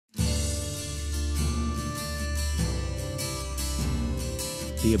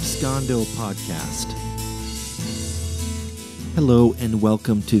the Abscondo Podcast. Hello and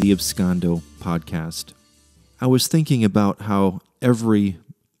welcome to the Abscondo Podcast. I was thinking about how every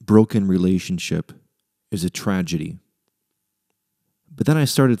broken relationship is a tragedy. But then I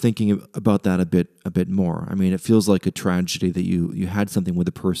started thinking about that a bit more. I mean, it feels like a tragedy that you had something with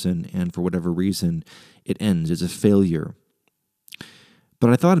a person and for whatever reason it ends. It's a failure. But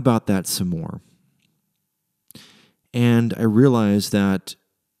I thought about that some more. And I realized that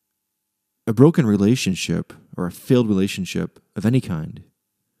a broken relationship or a failed relationship of any kind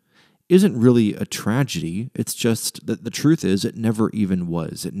isn't really a tragedy. It's just that the truth is it never even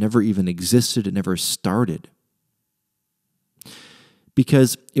was. It never even existed. It never started.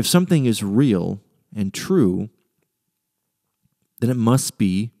 Because if something is real and true, then it must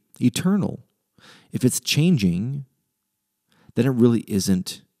be eternal. If it's changing, then it really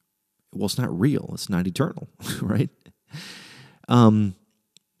isn't, well, it's not real. It's not eternal, right?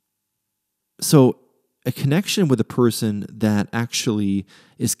 So a connection with a person that actually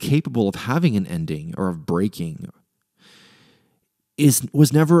is capable of having an ending or of breaking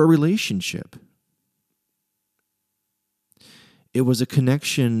was never a relationship. It was a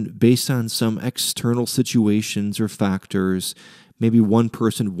connection based on some external situations or factors. Maybe one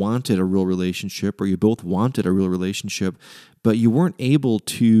person wanted a real relationship or you both wanted a real relationship, but you weren't able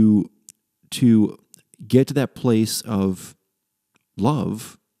to get to that place of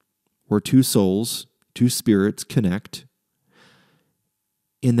love where two souls, two spirits connect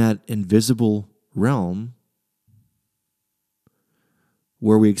in that invisible realm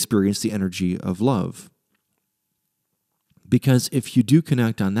where we experience the energy of love. Because if you do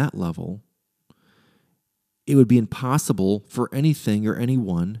connect on that level, it would be impossible for anything or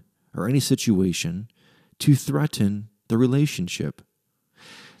anyone or any situation to threaten the relationship.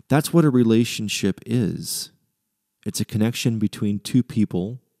 That's what a relationship is. It's a connection between two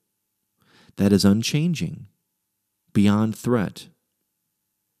people that is unchanging, beyond threat,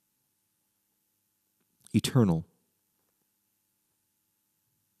 eternal.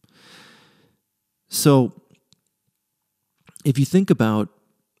 So, if you think about,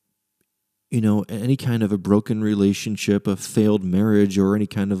 any kind of a broken relationship, a failed marriage, or any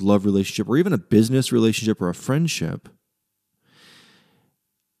kind of love relationship, or even a business relationship or a friendship,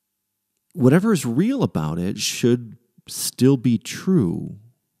 whatever is real about it should still be true.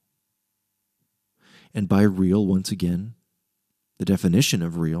 And by real, once again, the definition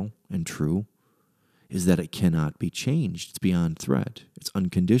of real and true is that it cannot be changed. It's beyond threat. It's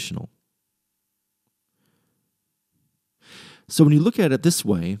unconditional. So when you look at it this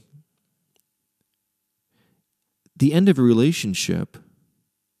way, the end of a relationship,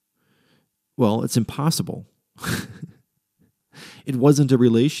 well, it's impossible. It wasn't a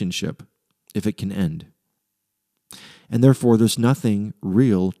relationship if it can end. And therefore, there's nothing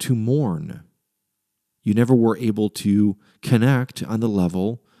real to mourn. You never were able to connect on the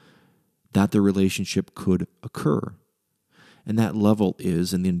level that the relationship could occur. And that level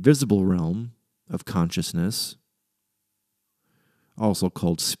is in the invisible realm of consciousness, also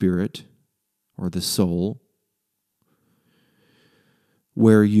called spirit or the soul,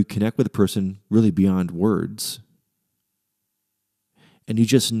 where you connect with a person really beyond words. And you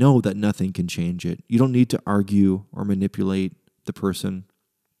just know that nothing can change it. You don't need to argue or manipulate the person.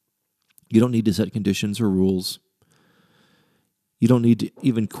 You don't need to set conditions or rules. You don't need to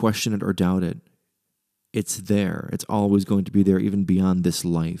even question it or doubt it. It's there. It's always going to be there, even beyond this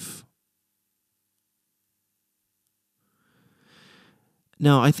life.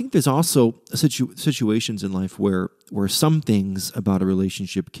 Now, I think there's also situations in life where some things about a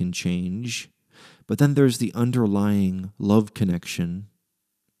relationship can change, but then there's the underlying love connection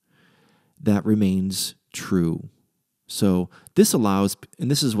that remains true. So this allows,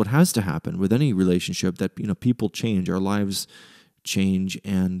 and this is what has to happen with any relationship, that people change, our lives change,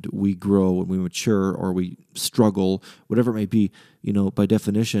 and we grow and we mature or we struggle, whatever it may be. By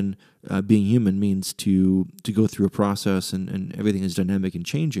definition, being human means to go through a process, and everything is dynamic and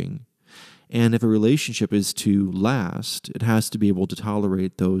changing. And if a relationship is to last, it has to be able to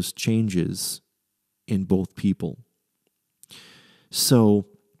tolerate those changes in both people. So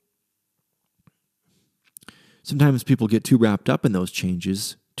sometimes people get too wrapped up in those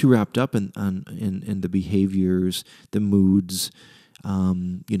changes, too wrapped up in the behaviors, the moods,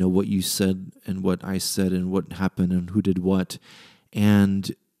 what you said and what I said and what happened and who did what.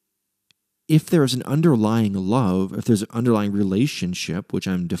 And if there's an underlying love, if there's an underlying relationship, which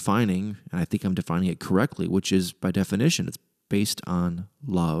I'm defining, and I think I'm defining it correctly, which is by definition, it's based on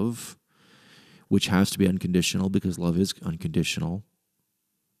love, which has to be unconditional because love is unconditional,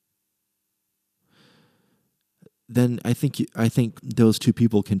 then I think those two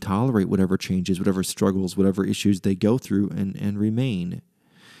people can tolerate whatever changes, whatever struggles, whatever issues they go through, and remain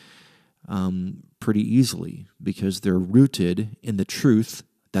pretty easily, because they're rooted in the truth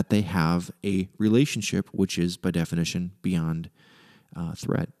that they have a relationship, which is by definition beyond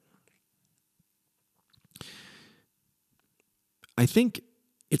threat. I think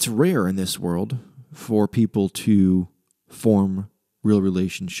it's rare in this world for people to form real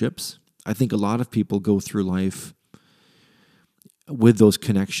relationships. I think a lot of people go through life with those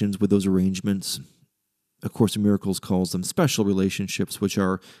connections, with those arrangements. A Course in Miracles calls them special relationships, which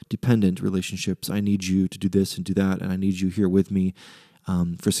are dependent relationships. I need you to do this and do that, and I need you here with me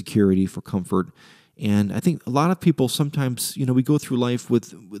for security, for comfort. And I think a lot of people sometimes, we go through life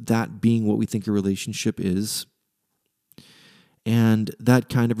with that being what we think a relationship is. And that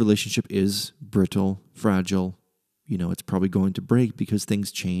kind of relationship is brittle, fragile. It's probably going to break because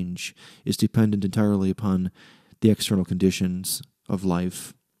things change. It's dependent entirely upon the external conditions of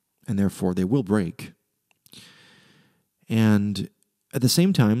life, and therefore they will break. And at the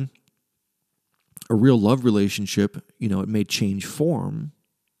same time, a real love relationship, it may change form.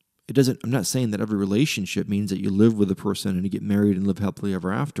 I'm not saying that every relationship means that you live with a person and you get married and live happily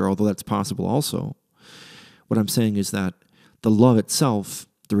ever after, although that's possible also. What I'm saying is that the love itself,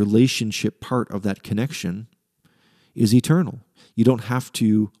 the relationship part of that connection, is eternal. You don't have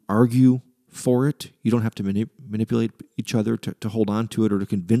to argue for it. You don't have to manipulate each other to hold on to it or to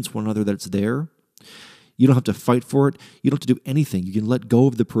convince one another that it's there. You don't have to fight for it. You don't have to do anything. You can let go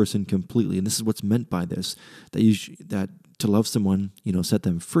of the person completely. And this is what's meant by this, that to love someone, set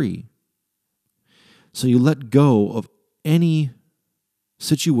them free. So you let go of any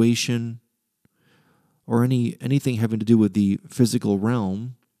situation or anything having to do with the physical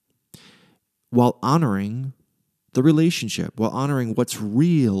realm while honoring the relationship, while honoring what's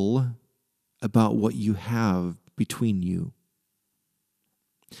real about what you have between you.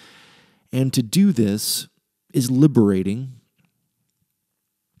 And to do this is liberating.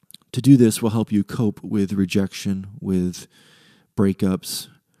 To do this will help you cope with rejection, with breakups,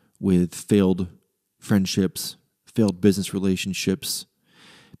 with failed friendships, failed business relationships,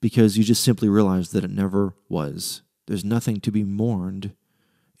 because you just simply realize that it never was. There's nothing to be mourned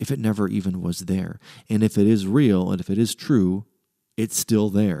if it never even was there. And if it is real and if it is true, it's still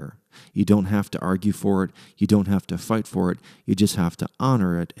there. You don't have to argue for it. You don't have to fight for it. You just have to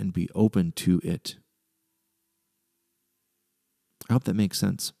honor it and be open to it. I hope that makes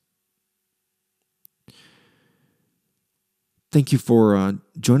sense. Thank you for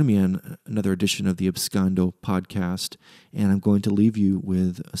joining me on another edition of the Abscondo Podcast. And I'm going to leave you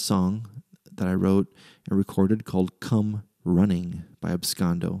with a song that I wrote and recorded called Come Running by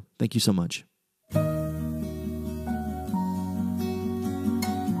Abscondo. Thank you so much.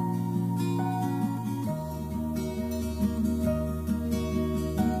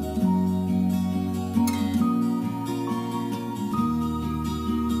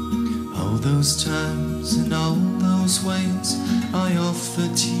 All those times and all those ways I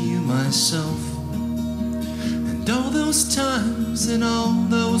offered to you myself, and all those times and all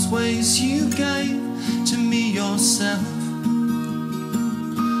those ways you gave to me yourself.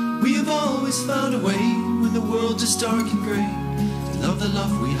 We have always found a way when the world is dark and grey to love the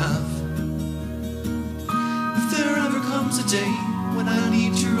love we have. If there ever comes a day when I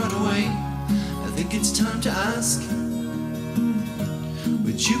need to run away, I think it's time to ask,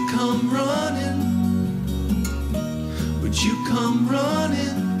 would you come running? Would you come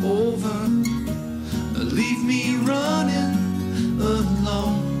running over? Or leave me running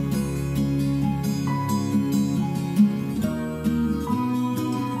alone?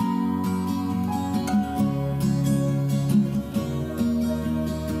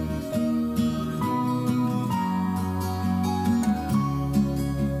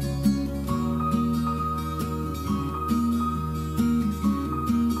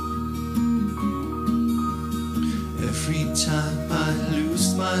 Every time I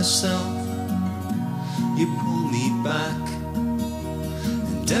lose myself, you pull me back.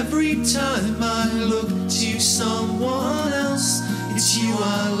 And every time I look to someone else, it's you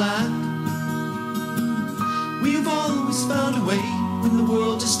I lack. We've always found a way when the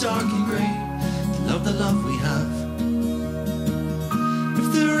world is dark and grey to love the love we have.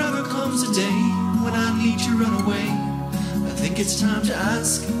 If there ever comes a day when I need to run away, I think it's time to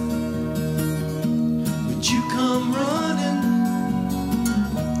ask, would you come running?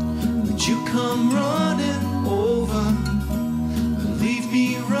 Would you come running over?